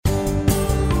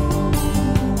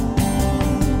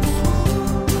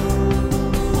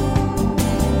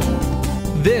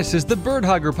This is the Bird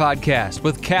Hugger Podcast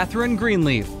with Catherine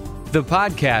Greenleaf, the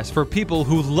podcast for people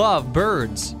who love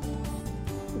birds.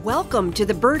 Welcome to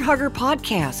the Bird Hugger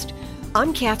Podcast.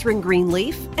 I'm Catherine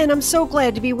Greenleaf, and I'm so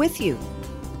glad to be with you.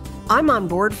 I'm on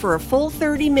board for a full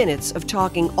 30 minutes of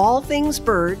talking all things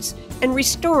birds and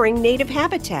restoring native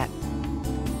habitat.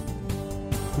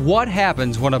 What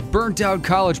happens when a burnt-out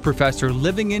college professor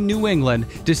living in New England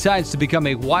decides to become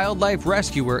a wildlife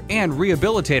rescuer and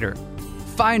rehabilitator?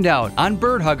 Find out on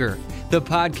Bird Hugger, the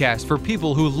podcast for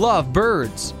people who love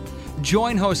birds.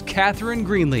 Join host Catherine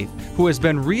Greenleaf, who has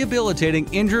been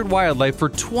rehabilitating injured wildlife for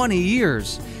 20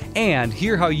 years, and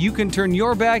hear how you can turn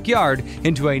your backyard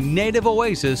into a native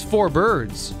oasis for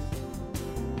birds.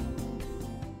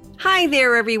 Hi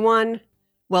there, everyone.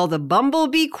 Well, the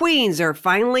bumblebee queens are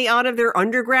finally out of their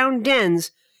underground dens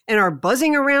and are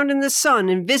buzzing around in the sun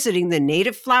and visiting the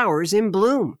native flowers in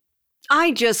bloom.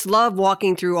 I just love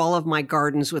walking through all of my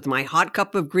gardens with my hot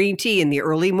cup of green tea in the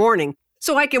early morning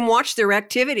so I can watch their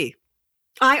activity.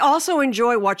 I also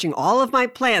enjoy watching all of my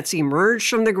plants emerge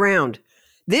from the ground.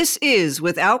 This is,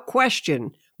 without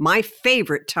question, my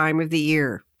favorite time of the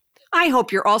year. I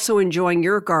hope you're also enjoying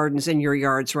your gardens and your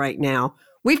yards right now.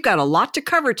 We've got a lot to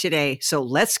cover today, so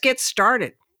let's get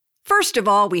started. First of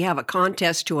all, we have a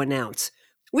contest to announce.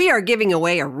 We are giving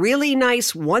away a really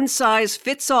nice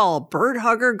one-size-fits-all Bird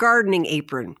Hugger gardening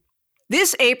apron.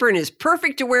 This apron is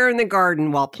perfect to wear in the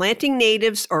garden while planting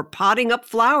natives or potting up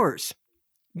flowers.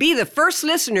 Be the first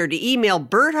listener to email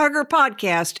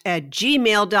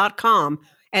birdhuggerpodcast@gmail.com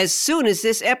as soon as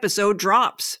this episode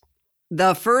drops.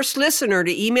 The first listener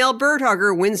to email Bird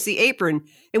Hugger wins the apron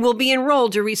and will be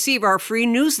enrolled to receive our free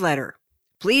newsletter.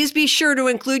 Please be sure to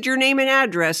include your name and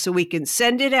address so we can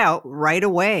send it out right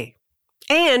away.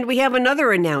 And we have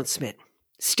another announcement.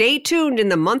 Stay tuned in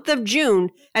the month of June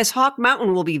as Hawk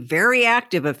Mountain will be very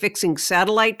active affixing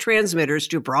satellite transmitters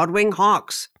to broadwing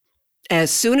hawks.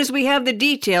 As soon as we have the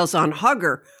details on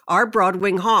Hugger, our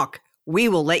broadwing hawk, we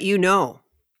will let you know.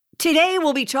 Today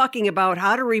we'll be talking about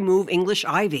how to remove English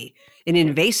ivy, an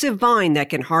invasive vine that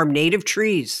can harm native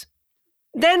trees.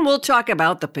 Then we'll talk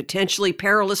about the potentially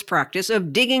perilous practice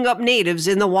of digging up natives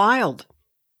in the wild.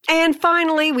 And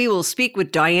finally, we will speak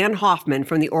with Diane Hoffman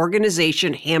from the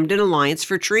organization Hamden Alliance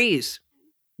for Trees.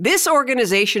 This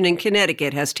organization in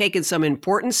Connecticut has taken some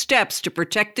important steps to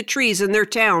protect the trees in their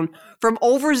town from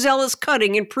overzealous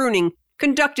cutting and pruning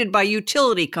conducted by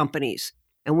utility companies,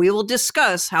 and we will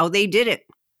discuss how they did it.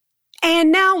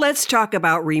 And now let's talk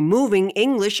about removing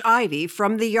English ivy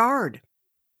from the yard.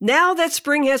 Now that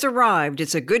spring has arrived,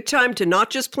 it's a good time to not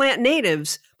just plant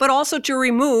natives, but also to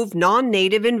remove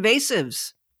non-native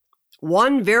invasives.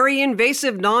 One very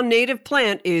invasive non-native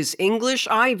plant is English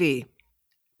ivy.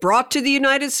 Brought to the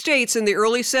United States in the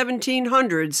early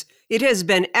 1700s, it has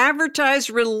been advertised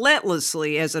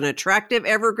relentlessly as an attractive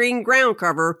evergreen ground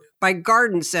cover by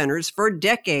garden centers for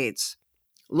decades.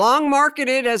 Long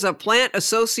marketed as a plant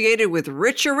associated with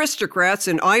rich aristocrats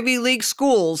in Ivy League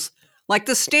schools, like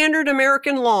the standard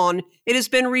American lawn, it has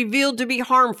been revealed to be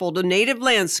harmful to native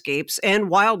landscapes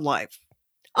and wildlife.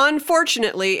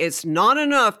 Unfortunately, it's not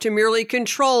enough to merely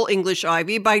control English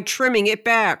ivy by trimming it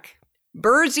back.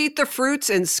 Birds eat the fruits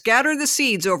and scatter the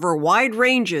seeds over wide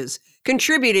ranges,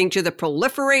 contributing to the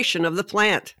proliferation of the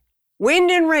plant.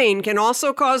 Wind and rain can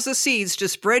also cause the seeds to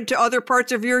spread to other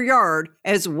parts of your yard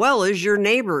as well as your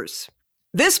neighbors.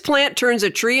 This plant turns a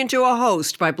tree into a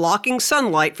host by blocking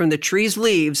sunlight from the tree's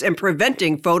leaves and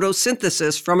preventing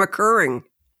photosynthesis from occurring.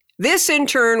 This in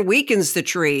turn weakens the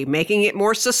tree, making it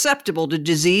more susceptible to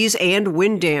disease and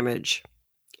wind damage.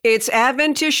 Its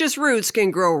adventitious roots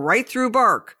can grow right through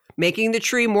bark, making the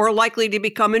tree more likely to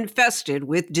become infested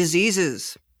with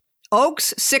diseases.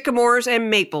 Oaks, sycamores, and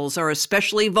maples are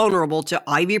especially vulnerable to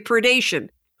ivy predation,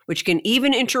 which can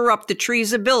even interrupt the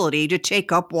tree's ability to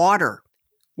take up water.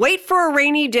 Wait for a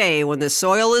rainy day when the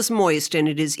soil is moist and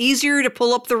it is easier to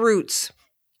pull up the roots.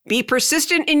 Be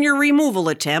persistent in your removal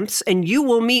attempts and you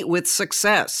will meet with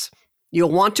success.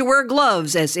 You'll want to wear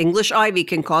gloves as English ivy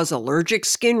can cause allergic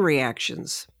skin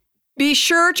reactions. Be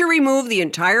sure to remove the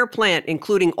entire plant,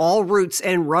 including all roots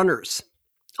and runners.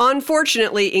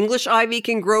 Unfortunately, English ivy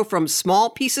can grow from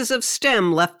small pieces of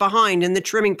stem left behind in the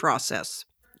trimming process.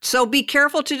 So be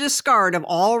careful to discard of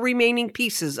all remaining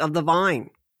pieces of the vine.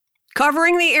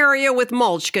 Covering the area with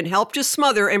mulch can help to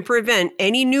smother and prevent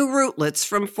any new rootlets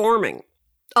from forming.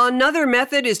 Another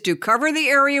method is to cover the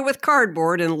area with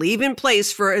cardboard and leave in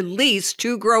place for at least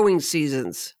 2 growing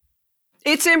seasons.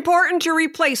 It's important to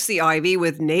replace the ivy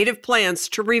with native plants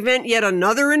to prevent yet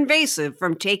another invasive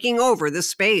from taking over the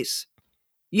space.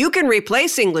 You can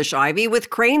replace English ivy with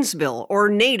cranesbill or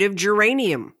native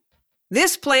geranium.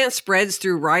 This plant spreads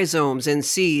through rhizomes and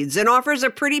seeds and offers a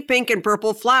pretty pink and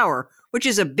purple flower, which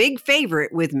is a big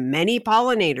favorite with many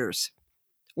pollinators.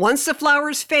 Once the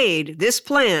flowers fade, this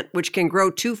plant, which can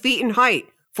grow 2 feet in height,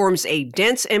 forms a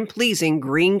dense and pleasing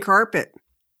green carpet.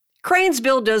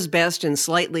 Cranesbill does best in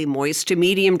slightly moist to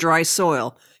medium dry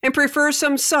soil and prefers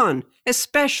some sun,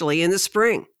 especially in the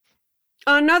spring.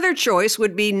 Another choice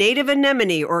would be native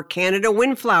anemone or Canada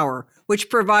windflower, which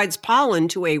provides pollen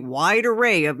to a wide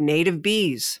array of native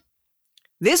bees.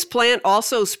 This plant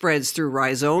also spreads through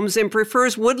rhizomes and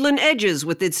prefers woodland edges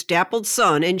with its dappled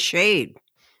sun and shade.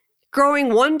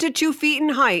 Growing 1 to 2 feet in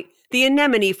height, the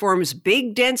anemone forms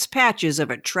big, dense patches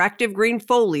of attractive green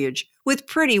foliage with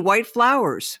pretty white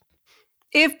flowers.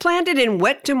 If planted in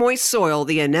wet to moist soil,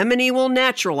 the anemone will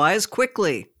naturalize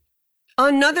quickly.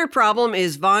 Another problem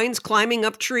is vines climbing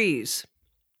up trees.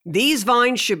 These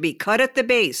vines should be cut at the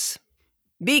base.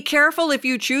 Be careful if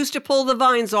you choose to pull the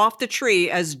vines off the tree,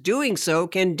 as doing so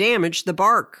can damage the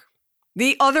bark.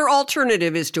 The other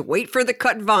alternative is to wait for the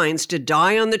cut vines to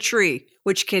die on the tree,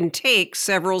 which can take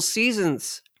several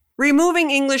seasons. Removing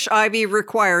English ivy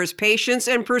requires patience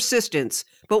and persistence,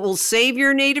 but will save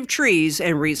your native trees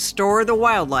and restore the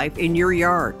wildlife in your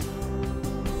yard.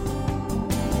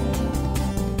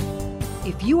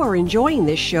 If you are enjoying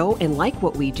this show and like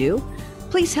what we do,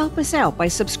 please help us out by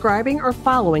subscribing or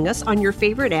following us on your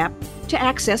favorite app to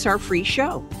access our free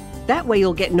show. That way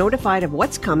you'll get notified of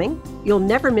what's coming, you'll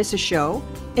never miss a show,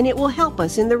 and it will help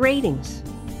us in the ratings.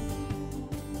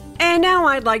 And now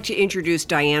I'd like to introduce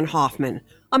Diane Hoffman,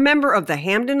 a member of the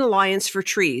Hamden Alliance for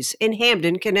Trees in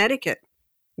Hamden, Connecticut.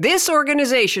 This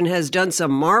organization has done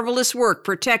some marvelous work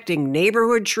protecting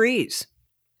neighborhood trees.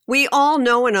 We all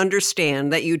know and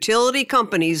understand that utility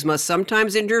companies must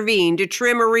sometimes intervene to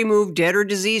trim or remove dead or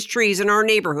diseased trees in our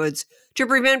neighborhoods to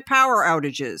prevent power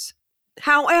outages.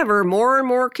 However, more and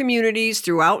more communities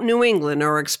throughout New England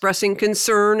are expressing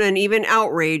concern and even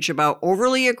outrage about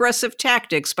overly aggressive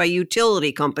tactics by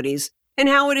utility companies and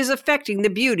how it is affecting the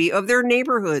beauty of their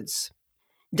neighborhoods.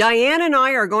 Diane and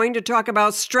I are going to talk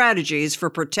about strategies for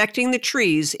protecting the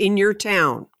trees in your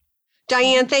town.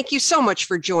 Diane, thank you so much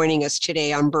for joining us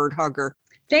today on Bird Hugger.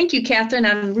 Thank you, Catherine.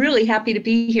 I'm really happy to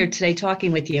be here today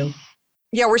talking with you.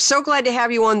 Yeah, we're so glad to have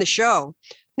you on the show.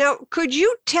 Now, could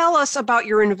you tell us about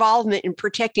your involvement in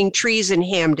protecting trees in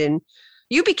Hamden?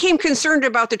 You became concerned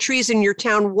about the trees in your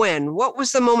town when? What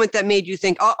was the moment that made you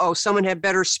think, someone had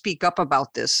better speak up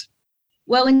about this?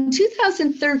 Well, in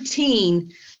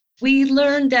 2013, we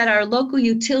learned that our local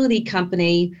utility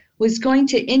company was going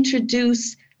to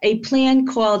introduce a plan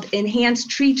called Enhanced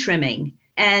Tree Trimming,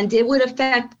 and it would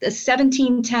affect the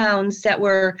 17 towns that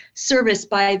were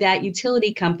serviced by that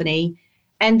utility company.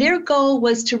 And their goal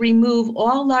was to remove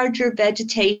all larger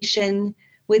vegetation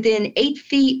within 8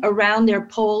 feet around their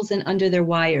poles and under their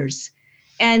wires.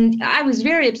 And I was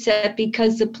very upset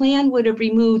because the plan would have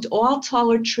removed all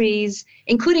taller trees,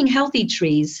 including healthy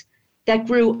trees, that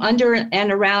grew under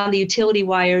and around the utility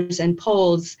wires and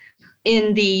poles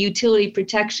in the utility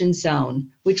protection zone,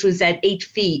 which was at 8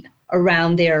 feet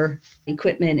around their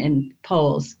equipment and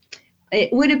poles.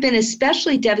 It would have been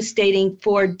especially devastating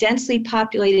for densely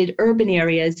populated urban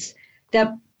areas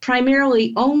that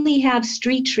primarily only have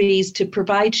street trees to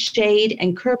provide shade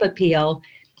and curb appeal,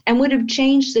 and would have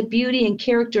changed the beauty and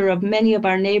character of many of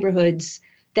our neighborhoods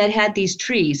that had these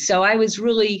trees. So I was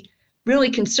really,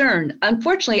 really concerned.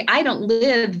 Unfortunately, I don't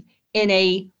live in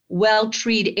a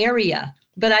well-treed area,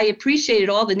 but I appreciated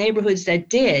all the neighborhoods that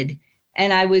did.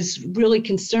 And I was really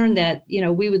concerned that,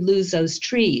 we would lose those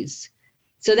trees.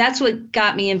 So that's what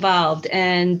got me involved.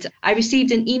 And I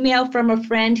received an email from a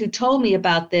friend who told me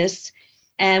about this.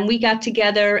 And we got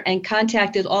together and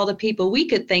contacted all the people we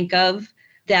could think of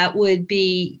that would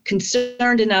be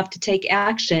concerned enough to take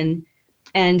action.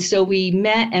 And so we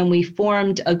met and we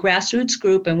formed a grassroots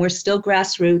group, and we're still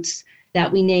grassroots,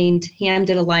 that we named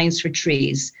Hamden Alliance for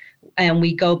Trees. And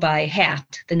we go by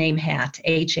HAT, the name HAT,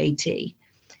 H-A-T.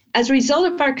 As a result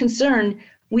of our concern,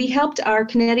 we helped our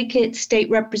Connecticut State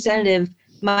Representative,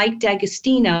 Mike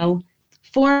D'Agostino,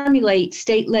 formulate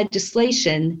state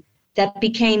legislation that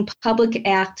became Public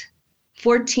Act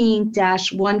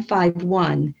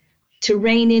 14-151 to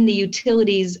rein in the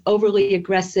utilities' overly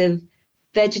aggressive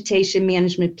vegetation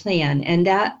management plan. And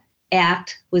that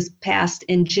act was passed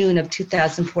in June of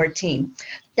 2014.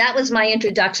 That was my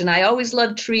introduction. I always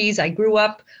loved trees. I grew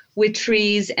up with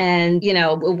trees. And,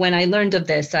 when I learned of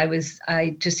this,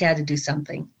 I just had to do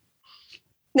something.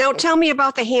 Now tell me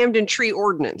about the Hamden Tree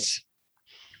Ordinance.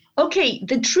 Okay,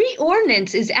 the tree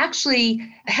ordinance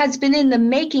has been in the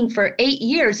making for 8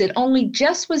 years. It only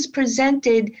just was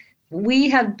presented. We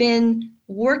have been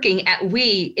working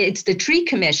it's the tree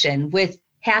commission with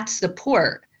HAT's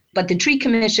support, but the tree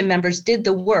commission members did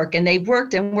the work, and they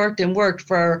worked and worked and worked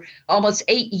for almost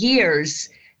 8 years.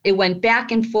 It went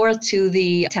back and forth to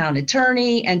the town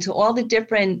attorney and to all the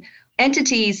different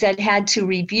entities that had to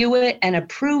review it and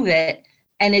approve it.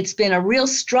 And it's been a real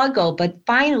struggle, but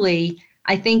finally,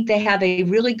 I think they have a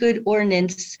really good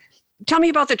ordinance. Tell me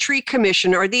about the tree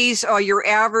commission. Are these your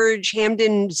average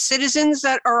Hampden citizens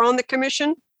that are on the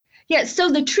commission? Yeah,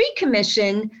 so the tree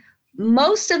commission,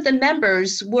 most of the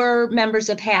members were members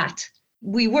of HAT.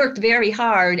 We worked very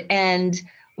hard, and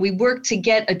we worked to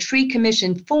get a tree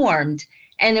commission formed.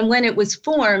 And then when it was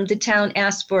formed, the town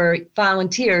asked for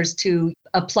volunteers to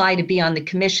apply to be on the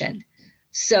commission.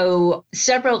 So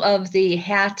several of the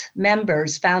HAT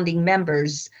members, founding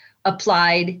members,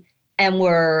 applied and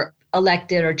were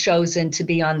elected or chosen to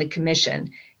be on the commission.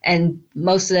 And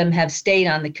most of them have stayed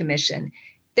on the commission.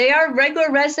 They are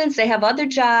regular residents. They have other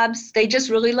jobs. They just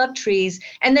really love trees.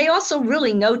 And they also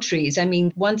really know trees. I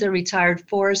mean, one's a retired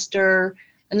forester.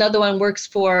 Another one works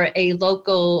for a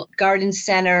local garden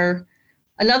center.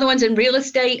 Another one's in real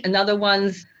estate. Another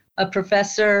one's a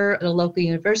professor at a local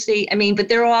university. I mean, but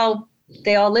they all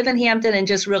live in Hampden and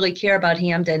just really care about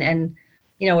Hampden, and,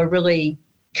 are really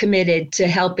committed to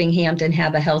helping Hampden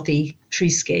have a healthy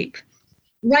treescape.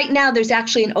 Right now, there's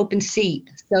actually an open seat,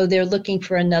 so they're looking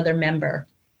for another member.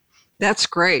 That's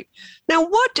great. Now,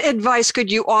 what advice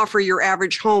could you offer your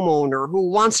average homeowner who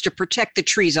wants to protect the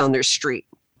trees on their street?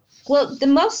 Well, the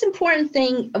most important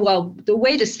thing, the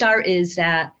way to start is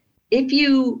that if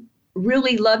you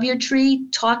really love your tree,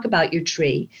 talk about your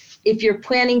tree. If you're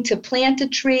planning to plant a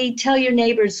tree, tell your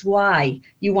neighbors why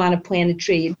you want to plant a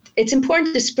tree. It's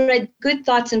important to spread good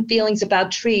thoughts and feelings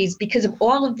about trees because of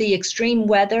all of the extreme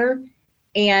weather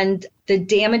and the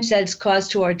damage that it's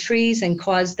caused to our trees and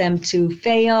caused them to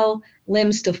fail,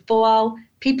 limbs to fall.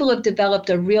 People have developed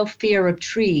a real fear of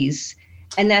trees,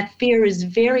 and that fear is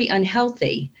very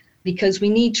unhealthy because we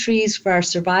need trees for our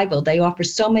survival. They offer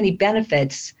so many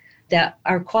benefits that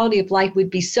our quality of life would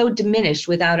be so diminished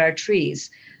without our trees.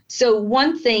 So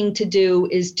one thing to do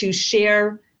is to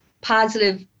share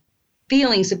positive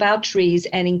feelings about trees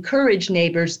and encourage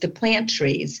neighbors to plant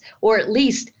trees, or at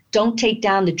least don't take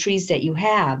down the trees that you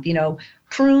have,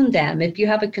 prune them. If you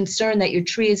have a concern that your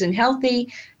tree isn't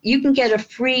healthy, you can get a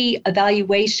free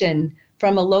evaluation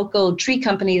from a local tree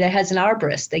company that has an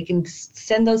arborist. They can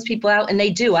send those people out, and they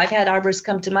do. I've had arborists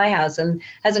come to my house, and it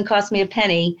hasn't cost me a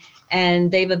penny,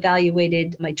 and they've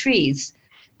evaluated my trees.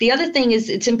 The other thing is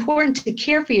it's important to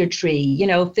care for your tree.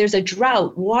 If there's a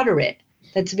drought, water it.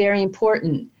 That's very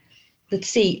important. Let's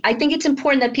see. I think it's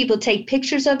important that people take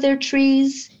pictures of their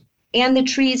trees and the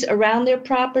trees around their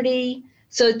property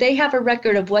so that they have a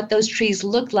record of what those trees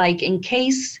look like in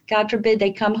case, God forbid,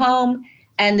 they come home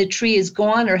and the tree is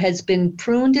gone or has been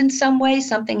pruned in some way,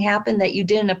 something happened that you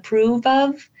didn't approve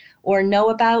of or know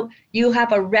about. You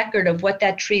have a record of what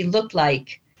that tree looked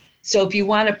like. So if you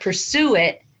want to pursue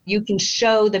it, you can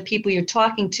show the people you're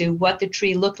talking to what the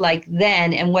tree looked like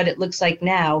then and what it looks like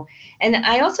now. And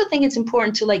I also think it's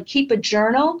important to keep a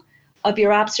journal of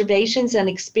your observations and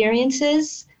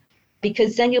experiences,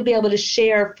 because then you'll be able to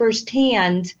share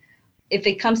firsthand. If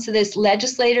it comes to this,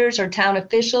 legislators or town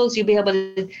officials, you'll be able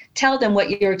to tell them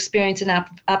what your experience and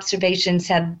observations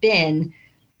have been.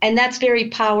 And that's very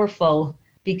powerful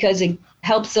because it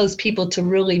helps those people to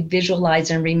really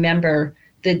visualize and remember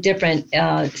the different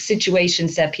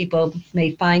situations that people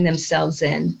may find themselves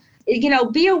in.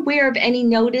 Be aware of any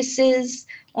notices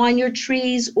on your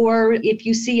trees, or if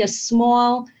you see a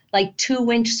small,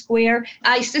 2-inch square.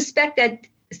 I suspect that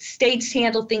states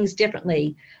handle things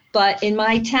differently, but in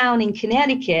my town in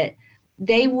Connecticut,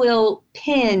 they will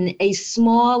pin a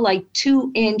small,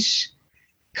 2-inch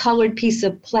colored piece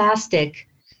of plastic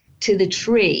to the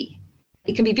tree.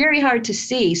 It can be very hard to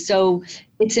see, so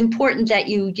it's important that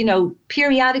you,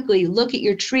 periodically look at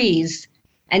your trees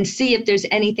and see if there's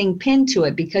anything pinned to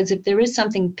it, because if there is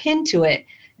something pinned to it,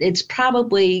 it's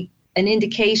probably an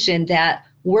indication that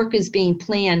work is being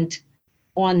planned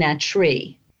on that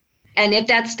tree. And if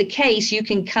that's the case, you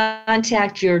can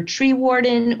contact your tree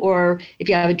warden, or if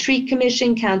you have a tree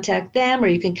commission, contact them, or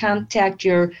you can contact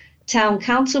your town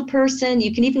council person.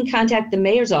 You can even contact the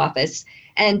mayor's office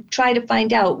and try to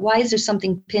find out, why is there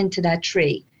something pinned to that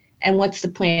tree and what's the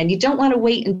plan? You don't want to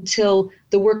wait until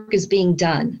the work is being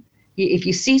done. If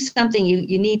you see something,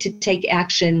 you need to take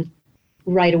action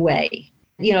right away.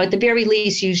 At the very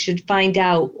least, you should find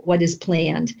out what is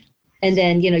planned. And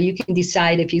then, you can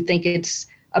decide if you think it's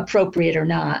appropriate or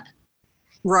not.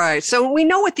 Right. So we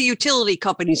know what the utility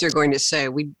companies are going to say.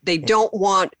 They don't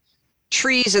want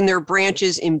trees and their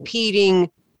branches impeding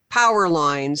power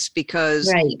lines,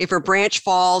 because Right. if a branch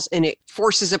falls and it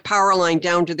forces a power line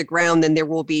down to the ground, then there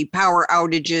will be power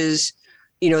outages.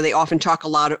 They often talk a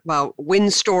lot about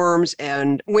windstorms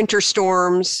and winter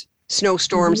storms,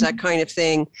 snowstorms, that kind of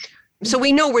thing. So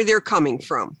we know where they're coming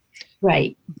from.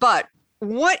 Right. But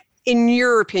what, in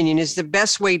your opinion, is the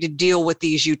best way to deal with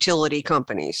these utility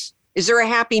companies? Is there a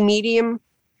happy medium?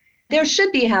 There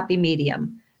should be a happy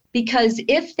medium, because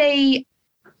if they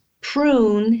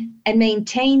prune and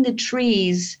maintain the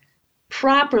trees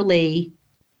properly,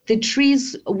 the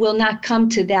trees will not come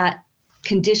to that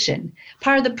condition.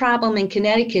 Part of the problem in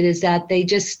Connecticut is that they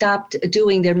just stopped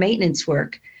doing their maintenance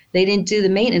work. They didn't do the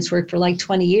maintenance work for like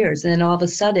 20 years. And then all of a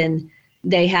sudden,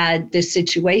 they had this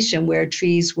situation where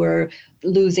trees were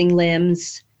losing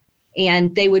limbs,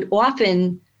 and they would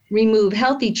often remove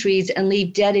healthy trees and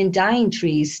leave dead and dying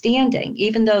trees standing,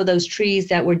 even though those trees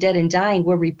that were dead and dying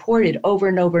were reported over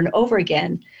and over and over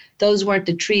again. Those weren't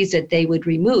the trees that they would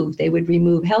remove. They would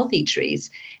remove healthy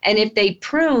trees. And if they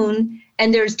prune,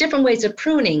 and there's different ways of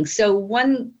pruning. So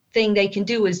one thing they can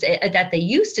do is that they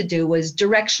used to do was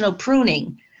directional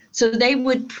pruning. So they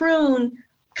would prune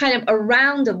kind of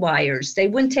around the wires. They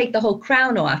wouldn't take the whole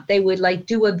crown off. They would like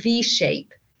do a V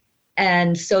shape.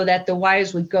 And so that the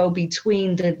wires would go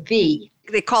between the V.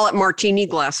 They call it martini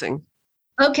glassing.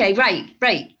 Okay,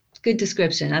 right. Good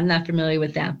description. I'm not familiar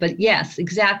with that. But yes,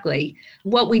 exactly.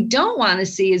 What we don't want to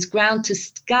see is ground to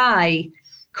sky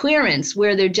clearance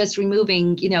where they're just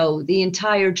removing, the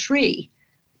entire tree.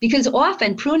 Because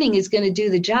often pruning is going to do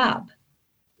the job.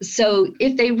 So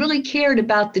if they really cared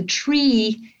about the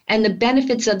tree and the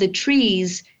benefits of the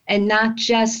trees and not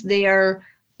just their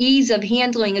ease of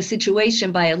handling a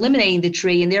situation by eliminating the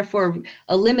tree and therefore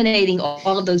eliminating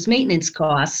all of those maintenance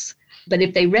costs. But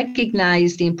if they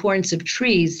recognize the importance of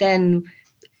trees, then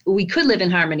we could live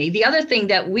in harmony. The other thing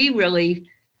that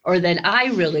I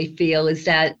really feel is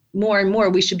that more and more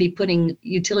we should be putting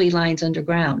utility lines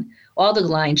underground. All the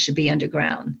lines should be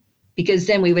underground, because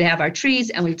then we would have our trees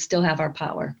and we'd still have our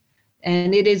power.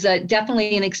 And it is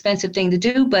definitely an expensive thing to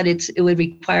do, but it would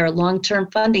require a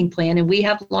long-term funding plan. And we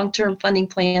have long-term funding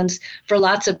plans for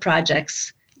lots of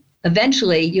projects.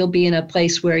 Eventually, you'll be in a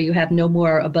place where you have no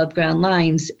more above-ground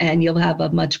lines, and you'll have a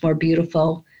much more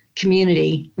beautiful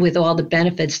community with all the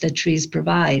benefits that trees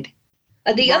provide.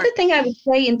 The other thing I would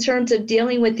say in terms of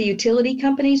dealing with the utility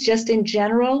companies, just in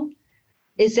general,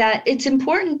 is that it's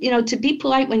important, to be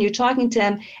polite when you're talking to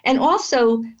them, and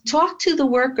also talk to the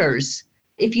workers.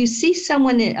 If you see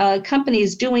someone, a company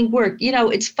is doing work,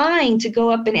 it's fine to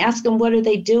go up and ask them, what are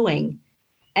they doing?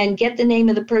 And get the name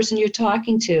of the person you're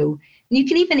talking to. And you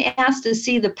can even ask to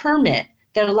see the permit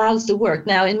that allows the work.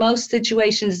 Now, in most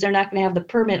situations, they're not going to have the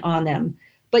permit on them,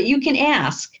 but you can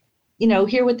ask,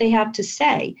 hear what they have to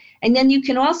say. And then you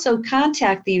can also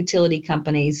contact the utility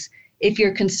companies if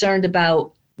you're concerned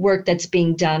about work that's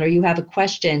being done or you have a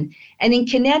question. And in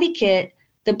Connecticut,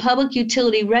 the Public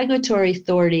Utility Regulatory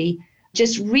Authority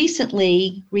just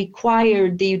recently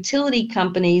required the utility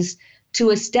companies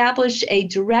to establish a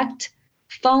direct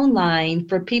phone line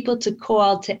for people to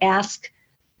call to ask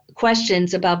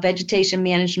questions about vegetation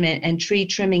management and tree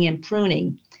trimming and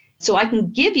pruning. So I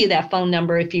can give you that phone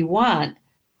number if you want.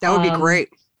 That would be great.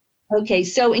 Okay,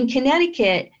 so in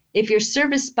Connecticut, if you're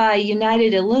serviced by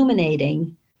United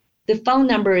Illuminating, the phone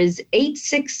number is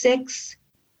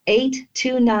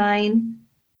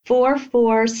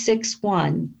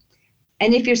 866-829-4461.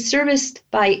 And if you're serviced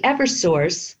by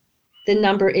Eversource, the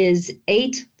number is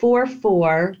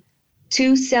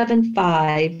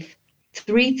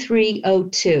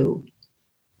 844-275-3302.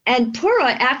 And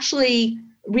PURA actually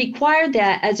required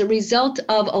that as a result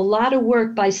of a lot of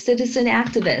work by citizen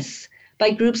activists,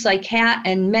 by groups like HAT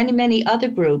and many, many other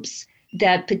groups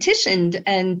that petitioned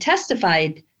and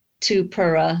testified to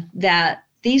PURA that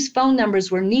these phone numbers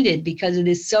were needed because it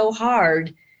is so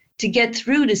hard to get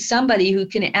through to somebody who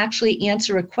can actually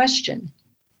answer a question.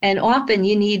 And often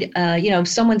you need, if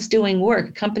someone's doing work,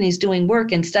 a company's doing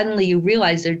work, and suddenly you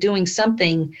realize they're doing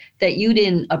something that you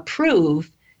didn't approve,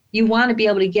 you want to be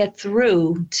able to get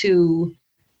through to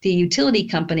the utility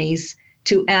companies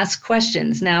to ask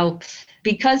questions. Now,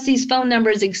 because these phone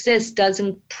numbers exist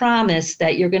doesn't promise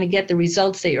that you're going to get the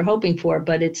results that you're hoping for,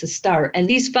 but it's a start. And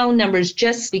these phone numbers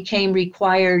just became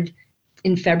required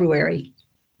in February.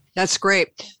 That's great.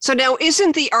 So now,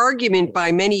 isn't the argument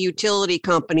by many utility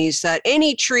companies that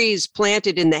any trees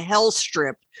planted in the Hell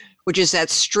Strip, which is that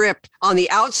strip on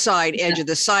the outside edge of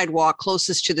the sidewalk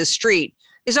closest to the street,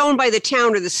 is owned by the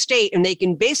town or the state, and they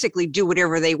can basically do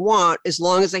whatever they want as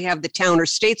long as they have the town or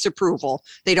state's approval?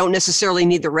 They don't necessarily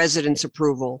need the residents'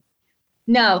 approval.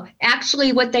 No,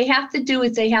 actually what they have to do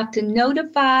is they have to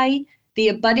notify the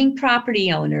abutting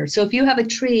property owner. So if you have a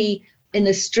tree in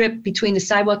the strip between the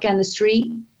sidewalk and the street,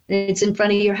 and it's in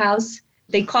front of your house,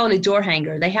 they call it a door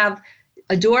hanger. They have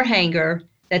a door hanger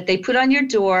that they put on your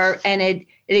door, and it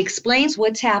explains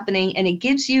what's happening, and it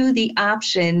gives you the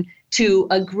option to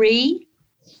agree,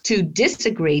 to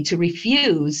disagree, to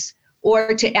refuse,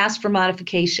 or to ask for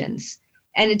modifications.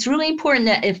 And it's really important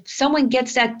that if someone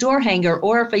gets that door hanger,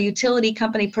 or if a utility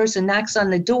company person knocks on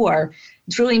the door,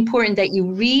 it's really important that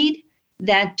you read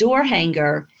that door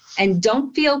hanger and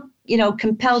don't feel,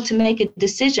 compelled to make a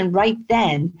decision right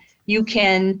then. You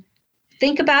can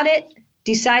think about it,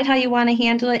 decide how you want to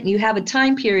handle it, and you have a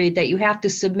time period that you have to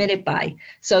submit it by.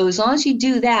 So as long as you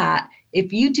do that,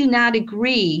 if you do not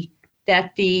agree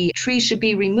that the tree should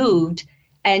be removed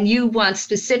and you want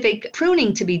specific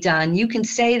pruning to be done, you can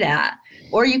say that.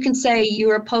 Or you can say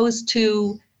you're opposed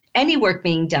to any work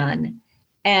being done.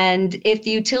 And if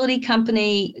the utility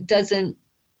company doesn't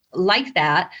like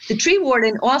that, the tree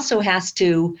warden also has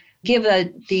to give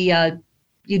the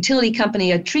utility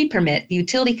company a tree permit. The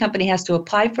utility company has to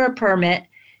apply for a permit.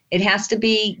 It has to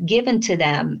be given to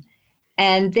them.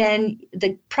 And then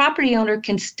the property owner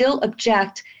can still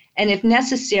object. And if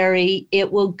necessary,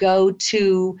 it will go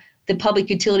to the Public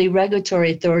Utility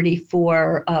Regulatory Authority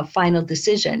for a final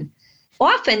decision.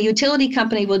 Often, the utility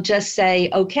company will just say,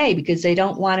 okay, because they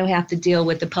don't want to have to deal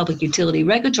with the Public Utility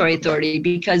Regulatory Authority,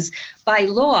 because by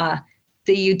law,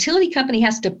 the utility company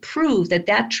has to prove that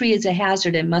that tree is a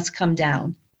hazard and must come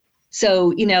down.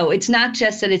 So, it's not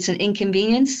just that it's an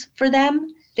inconvenience for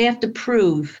them. They have to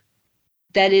prove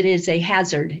that it is a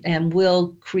hazard and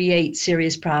will create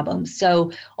serious problems.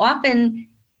 So often,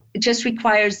 it just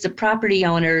requires the property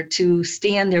owner to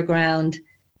stand their ground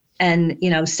and,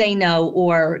 say no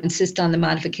or insist on the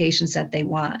modifications that they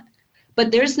want.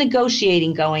 But there's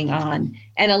negotiating going on.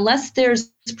 And unless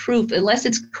there's proof, unless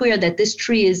it's clear that this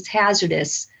tree is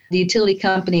hazardous, the utility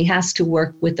company has to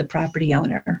work with the property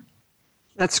owner.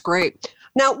 That's great.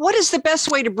 Now, what is the best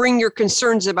way to bring your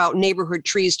concerns about neighborhood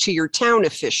trees to your town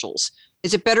officials?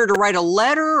 Is it better to write a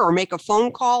letter or make a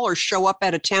phone call or show up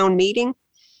at a town meeting?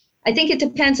 I think it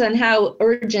depends on how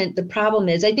urgent the problem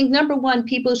is. I think, number one,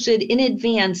 people should in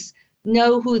advance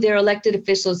know who their elected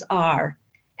officials are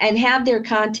and have their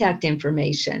contact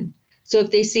information. So if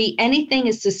they see anything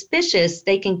is suspicious,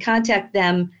 they can contact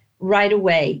them right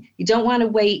away. You don't want to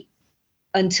wait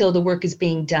until the work is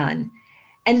being done.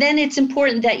 And then it's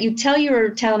important that you tell your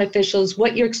town officials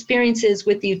what your experience is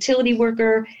with the utility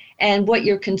worker and what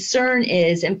your concern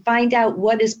is, and find out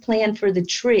what is planned for the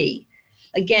tree.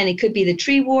 Again, it could be the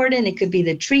tree warden, it could be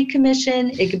the tree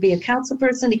commission, it could be a council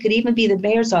person, it could even be the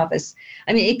mayor's office.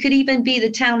 I mean, it could even be the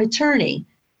town attorney.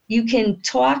 You can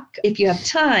talk, if you have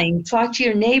time, talk to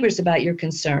your neighbors about your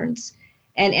concerns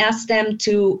and ask them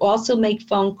to also make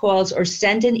phone calls or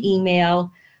send an email.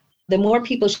 The more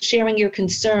people sharing your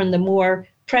concern, the more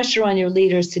pressure on your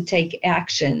leaders to take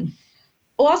action.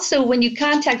 Also, when you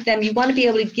contact them, you want to be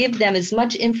able to give them as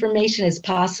much information as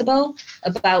possible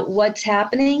about what's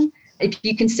happening. If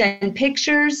you can send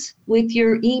pictures with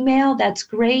your email, that's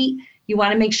great. You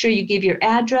want to make sure you give your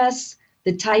address,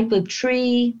 the type of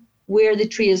tree, where the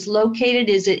tree is located.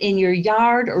 Is it in your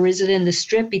yard or is it in the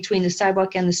strip between the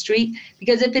sidewalk and the street?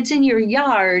 Because if it's in your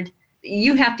yard,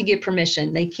 you have to give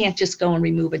permission. They can't just go and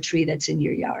remove a tree that's in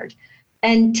your yard.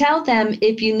 And tell them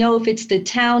if you know if it's the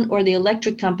town or the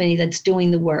electric company that's doing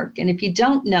the work. And if you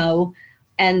don't know,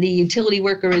 and the utility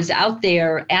worker is out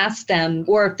there, ask them,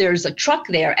 or if there's a truck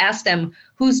there, ask them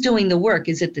who's doing the work.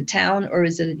 Is it the town or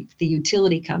is it the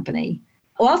utility company?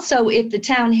 Also, if the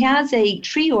town has a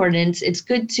tree ordinance, it's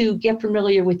good to get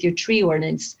familiar with your tree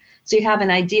ordinance so you have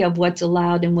an idea of what's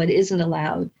allowed and what isn't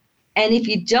allowed. And if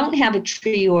you don't have a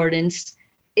tree ordinance,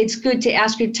 it's good to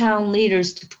ask your town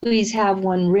leaders to please have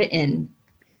one written.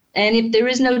 And if there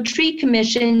is no tree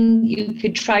commission, you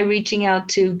could try reaching out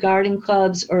to garden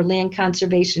clubs or land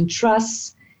conservation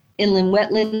trusts, inland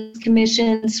wetlands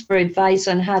commissions for advice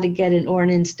on how to get an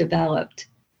ordinance developed.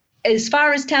 As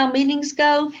far as town meetings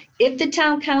go, if the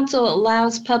town council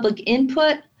allows public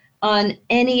input on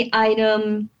any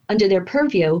item under their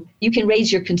purview, you can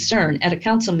raise your concern at a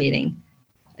council meeting.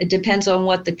 It depends on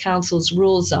what the council's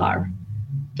rules are.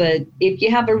 But if you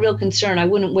have a real concern, I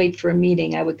wouldn't wait for a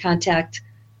meeting. I would contact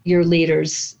your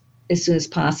leaders as soon as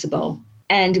possible.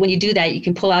 And when you do that, you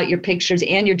can pull out your pictures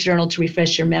and your journal to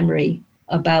refresh your memory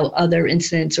about other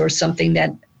incidents or something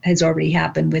that has already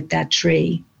happened with that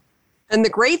tree. And the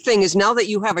great thing is now that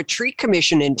you have a tree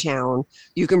commission in town,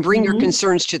 you can bring your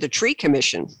concerns to the tree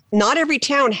commission. Not every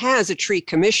town has a tree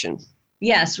commission.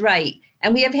 Yes, right.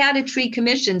 And we have had a tree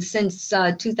commission since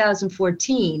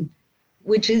 2014,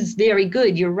 which is very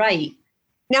good. You're right.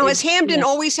 Now, has Hampden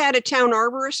always had a town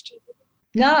arborist?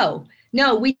 No,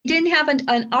 we didn't have an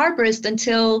arborist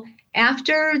until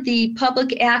after the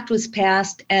Public Act was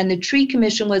passed and the Tree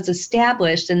Commission was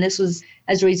established, and this was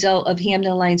as a result of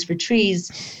Hampden Alliance for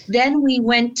Trees. Then we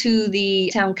went to the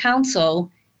town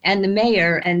council and the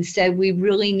mayor and said we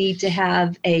really need to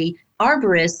have a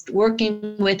arborist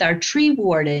working with our tree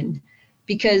warden,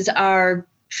 because our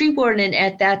tree warden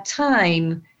at that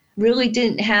time really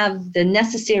didn't have the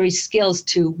necessary skills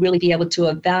to really be able to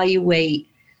evaluate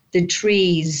the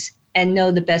trees and know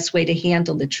the best way to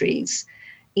handle the trees.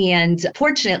 And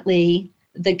fortunately,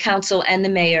 the council and the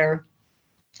mayor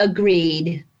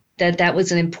agreed that that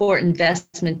was an important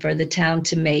investment for the town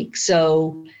to make.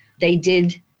 So they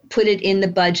did put it in the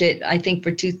budget, I think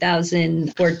for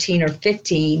 2014 or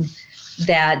 15,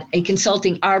 that a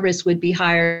consulting arborist would be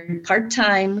hired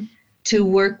part-time to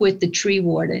work with the tree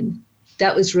warden.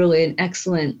 That was really an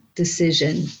excellent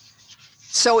decision.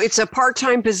 So it's a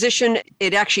part-time position.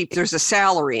 There's a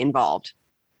salary involved.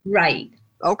 Right.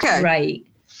 Okay. Right.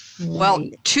 Well,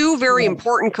 two very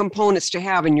important components to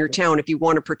have in your town if you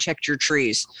want to protect your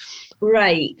trees.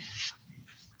 Right.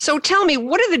 So tell me,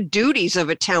 what are the duties of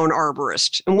a town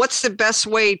arborist, and what's the best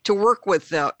way to work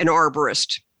with an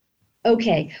arborist?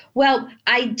 Okay. Well,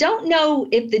 I don't know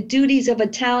if the duties of a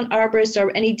town arborist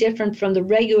are any different from the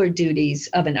regular duties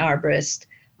of an arborist,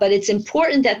 but it's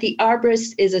important that the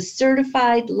arborist is a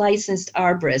certified licensed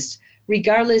arborist,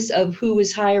 regardless of who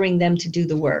is hiring them to do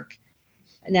the work.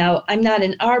 Now, I'm not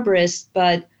an arborist,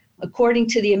 but according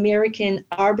to the American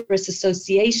Arborist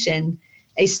Association,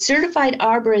 a certified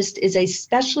arborist is a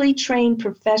specially trained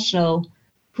professional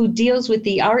who deals with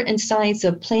the art and science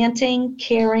of planting,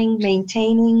 caring,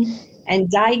 maintaining, and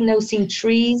diagnosing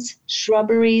trees,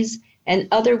 shrubberies, and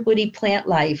other woody plant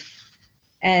life.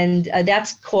 And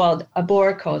that's called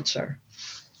arboriculture.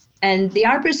 And the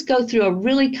arborists go through a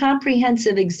really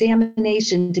comprehensive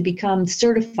examination to become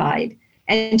certified.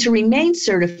 And to remain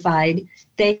certified,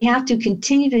 they have to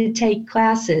continue to take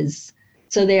classes.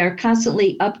 So they are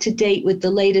constantly up to date with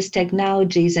the latest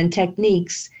technologies and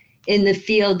techniques in the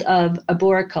field of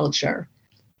arboriculture.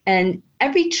 And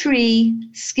every tree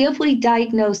skillfully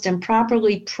diagnosed and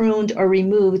properly pruned or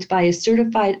removed by a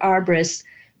certified arborist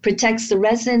protects the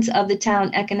residents of the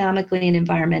town economically and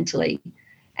environmentally.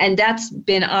 And that's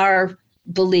been our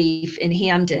belief in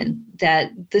Hampden,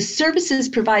 that the services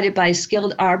provided by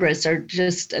skilled arborists are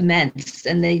just immense,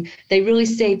 and they really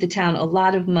save the town a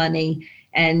lot of money,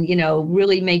 and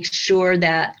really make sure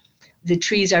that the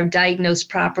trees are diagnosed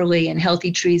properly and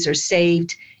healthy trees are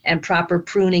saved and proper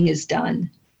pruning is done.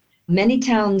 Many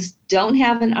towns don't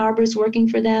have an arborist working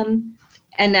for them,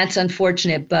 and that's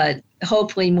unfortunate, but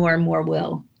hopefully more and more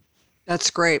will.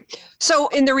 That's great. So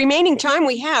in the remaining time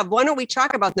we have, why don't we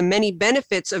talk about the many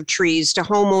benefits of trees to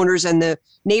homeowners and the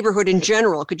neighborhood in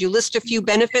general? Could you list a few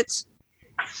benefits?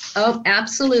 Oh,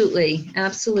 absolutely.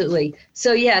 Absolutely.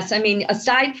 So yes,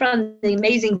 aside from the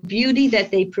amazing beauty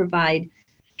that they provide,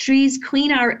 trees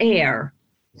clean our air,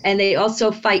 and they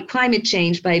also fight climate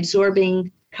change by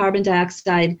absorbing carbon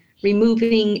dioxide,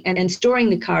 removing and storing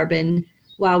the carbon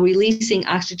while releasing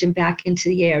oxygen back into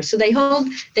the air. So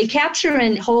they capture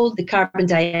and hold the carbon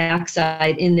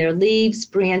dioxide in their leaves,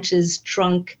 branches,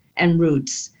 trunk, and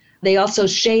roots. They also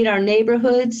shade our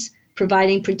neighborhoods,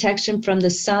 providing protection from the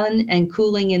sun and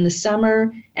cooling in the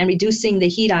summer and reducing the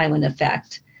heat island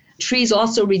effect. Trees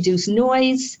also reduce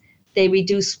noise. They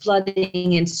reduce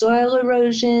flooding and soil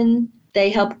erosion. They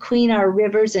help clean our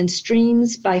rivers and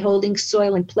streams by holding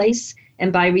soil in place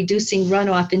and by reducing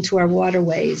runoff into our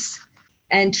waterways.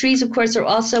 And trees, of course, are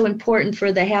also important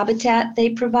for the habitat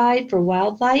they provide for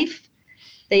wildlife.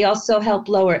 They also help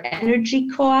lower energy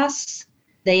costs.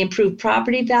 They improve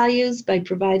property values by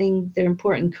providing their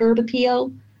important curb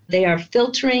appeal. They are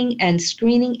filtering and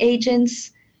screening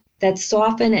agents that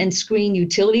soften and screen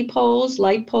utility poles,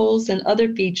 light poles, and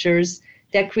other features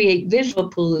that create visual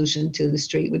pollution to the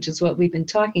street, which is what we've been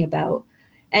talking about.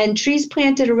 And trees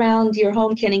planted around your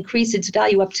home can increase its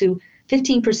value up to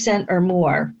 15% or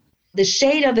more. The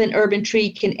shade of an urban tree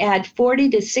can add 40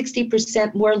 to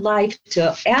 60% more life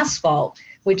to asphalt,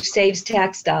 which saves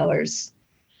tax dollars.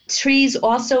 Trees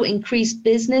also increase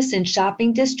business in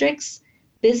shopping districts.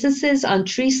 Businesses on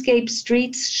treescape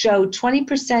streets show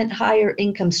 20% higher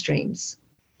income streams.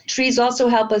 Trees also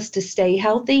help us to stay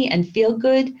healthy and feel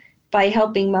good by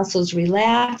helping muscles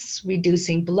relax,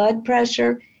 reducing blood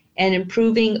pressure, and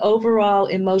improving overall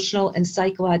emotional and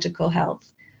psychological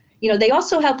health. They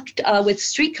also help with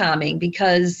street calming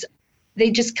because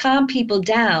they just calm people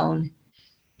down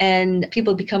and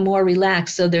people become more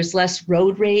relaxed. So there's less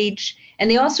road rage. And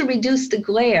they also reduce the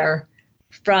glare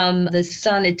from the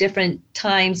sun at different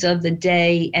times of the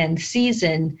day and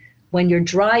season when you're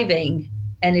driving.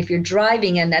 And if you're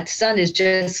driving and that sun is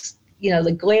just,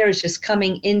 the glare is just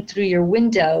coming in through your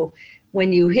window,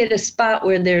 when you hit a spot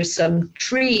where there's some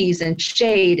trees and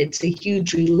shade, it's a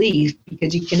huge relief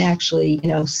because you can actually,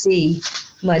 see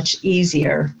much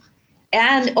easier.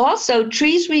 And also,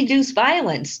 trees reduce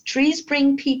violence. Trees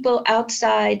bring people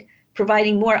outside,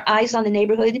 providing more eyes on the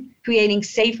neighborhood, creating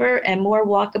safer and more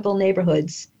walkable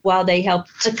neighborhoods while they help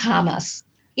to calm us.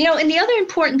 And the other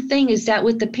important thing is that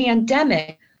with the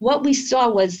pandemic, what we saw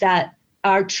was that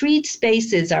our treed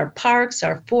spaces, our parks,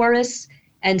 our forests,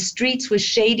 and streets with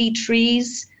shady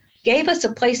trees gave us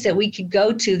a place that we could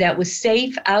go to that was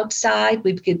safe outside.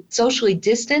 We could socially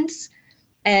distance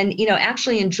and,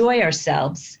 actually enjoy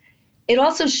ourselves. It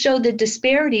also showed the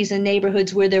disparities in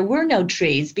neighborhoods where there were no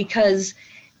trees, because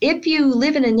if you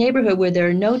live in a neighborhood where there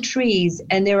are no trees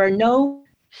and there are no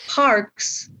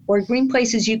parks or green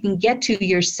places you can get to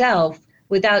yourself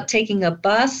without taking a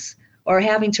bus or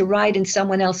having to ride in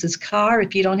someone else's car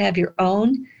if you don't have your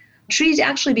own, trees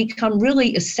actually become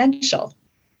really essential.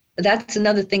 That's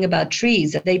another thing about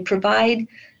trees. They provide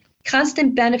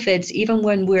constant benefits even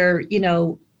when we're,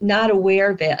 not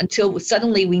aware of it, until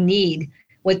suddenly we need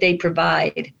what they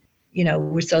provide.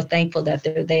 We're so thankful that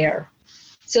they're there.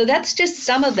 So that's just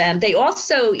some of them. They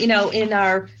also, in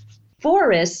our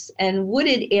forests and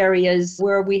wooded areas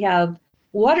where we have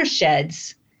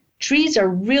watersheds, trees are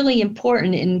really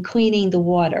important in cleaning the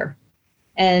water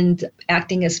and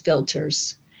acting as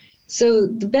filters. So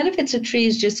the benefits of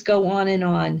trees just go on and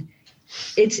on.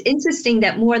 It's interesting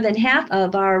that more than half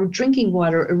of our drinking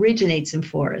water originates in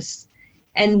forests.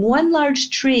 And one large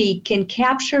tree can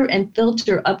capture and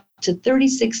filter up to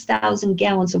 36,000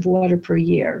 gallons of water per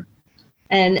year.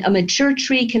 And a mature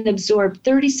tree can absorb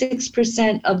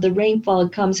 36% of the rainfall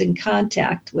it comes in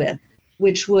contact with,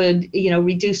 which would,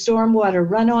 reduce stormwater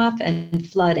runoff and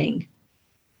flooding.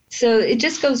 So it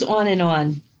just goes on and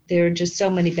on. There are just so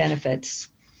many benefits.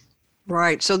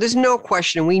 Right. So there's no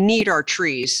question we need our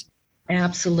trees.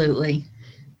 Absolutely.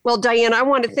 Well, Diane, I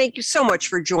want to thank you so much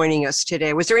for joining us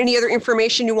today. Was there any other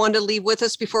information you wanted to leave with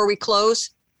us before we close?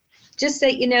 Just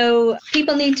that,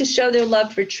 people need to show their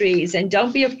love for trees, and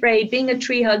don't be afraid. Being a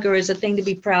tree hugger is a thing to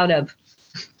be proud of.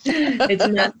 It's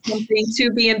not something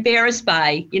to be embarrassed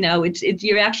by.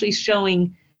 You're actually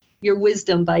showing your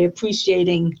wisdom by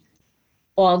appreciating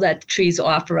all that trees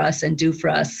offer us and do for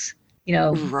us.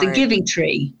 Right. The giving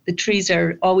tree. The trees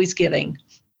are always giving.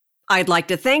 I'd like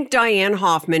to thank Diane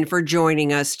Hoffman for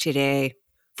joining us today.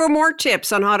 For more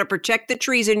tips on how to protect the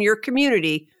trees in your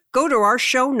community, go to our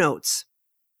show notes.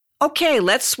 Okay,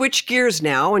 let's switch gears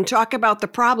now and talk about the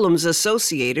problems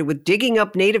associated with digging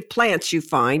up native plants you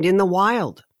find in the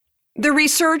wild. The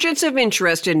resurgence of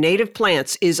interest in native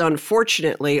plants is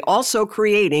unfortunately also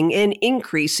creating an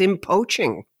increase in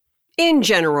poaching. In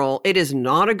general, it is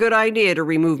not a good idea to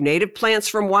remove native plants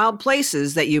from wild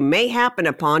places that you may happen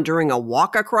upon during a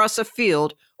walk across a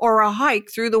field or a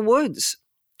hike through the woods.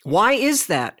 Why is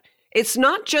that? It's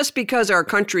not just because our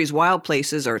country's wild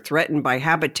places are threatened by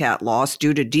habitat loss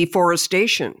due to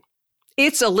deforestation.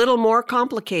 It's a little more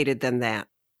complicated than that.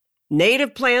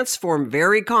 Native plants form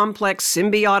very complex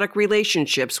symbiotic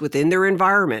relationships within their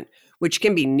environment, which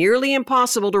can be nearly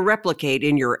impossible to replicate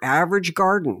in your average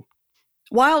garden.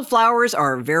 Wildflowers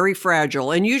are very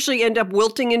fragile and usually end up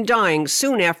wilting and dying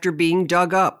soon after being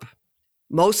dug up.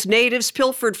 Most natives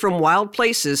pilfered from wild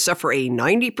places suffer a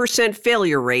 90%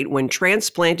 failure rate when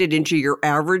transplanted into your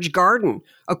average garden,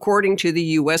 according to the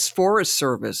U.S. Forest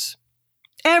Service.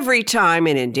 Every time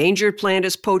an endangered plant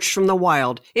is poached from the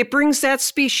wild, it brings that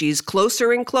species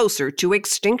closer and closer to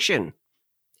extinction.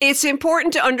 It's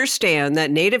important to understand that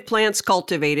native plants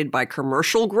cultivated by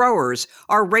commercial growers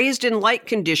are raised in light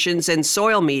conditions and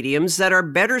soil mediums that are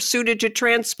better suited to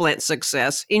transplant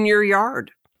success in your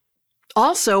yard.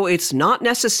 Also, it's not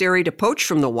necessary to poach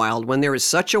from the wild when there is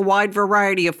such a wide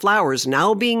variety of flowers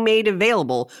now being made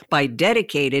available by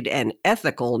dedicated and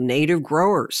ethical native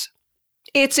growers.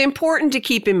 It's important to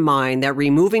keep in mind that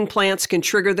removing plants can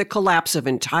trigger the collapse of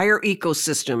entire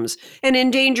ecosystems and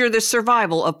endanger the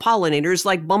survival of pollinators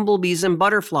like bumblebees and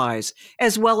butterflies,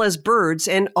 as well as birds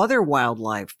and other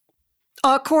wildlife.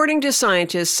 According to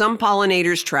scientists, some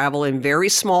pollinators travel in very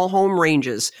small home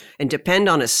ranges and depend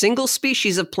on a single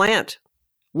species of plant.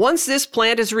 Once this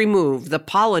plant is removed, the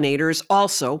pollinators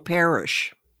also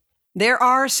perish. There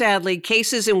are, sadly,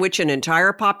 cases in which an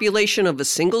entire population of a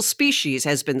single species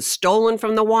has been stolen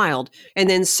from the wild and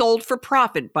then sold for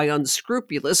profit by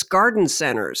unscrupulous garden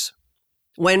centers.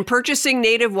 When purchasing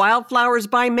native wildflowers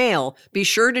by mail, be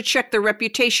sure to check the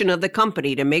reputation of the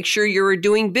company to make sure you are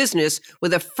doing business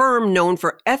with a firm known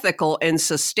for ethical and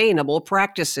sustainable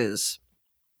practices.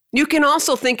 You can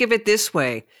also think of it this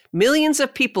way. Millions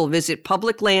of people visit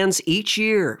public lands each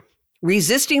year.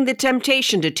 Resisting the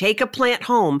temptation to take a plant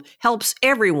home helps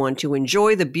everyone to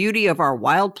enjoy the beauty of our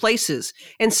wild places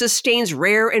and sustains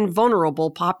rare and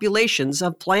vulnerable populations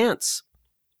of plants.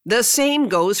 The same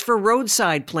goes for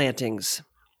roadside plantings.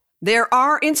 There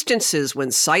are instances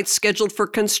when sites scheduled for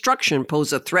construction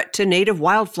pose a threat to native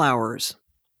wildflowers.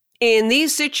 In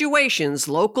these situations,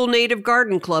 local native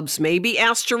garden clubs may be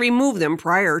asked to remove them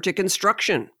prior to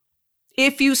construction.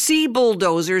 If you see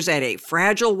bulldozers at a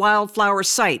fragile wildflower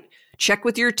site, check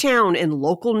with your town and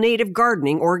local native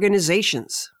gardening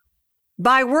organizations.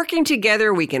 By working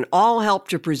together, we can all help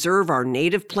to preserve our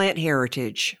native plant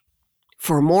heritage.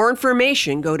 For more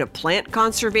information, go to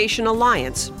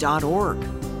plantconservationalliance.org.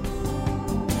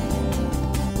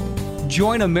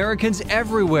 Join Americans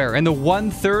everywhere in the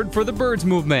 1/3 for the Birds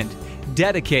movement.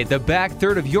 Dedicate the back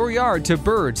third of your yard to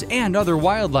birds and other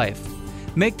wildlife.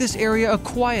 Make this area a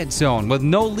quiet zone with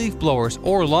no leaf blowers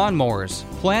or lawnmowers.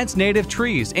 Plant native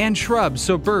trees and shrubs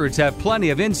so birds have plenty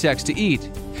of insects to eat.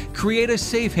 Create a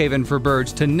safe haven for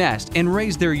birds to nest and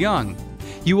raise their young.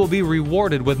 You will be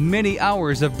rewarded with many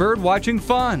hours of bird watching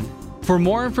fun. For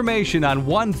more information on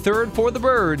 1/3 for the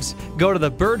Birds, go to the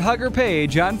Bird Hugger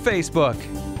page on Facebook.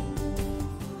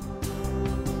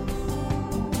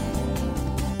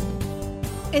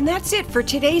 And that's it for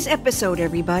today's episode,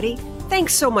 everybody.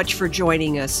 Thanks so much for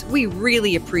joining us. We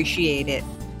really appreciate it.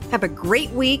 Have a great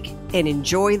week and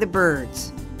enjoy the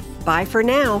birds. Bye for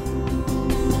now.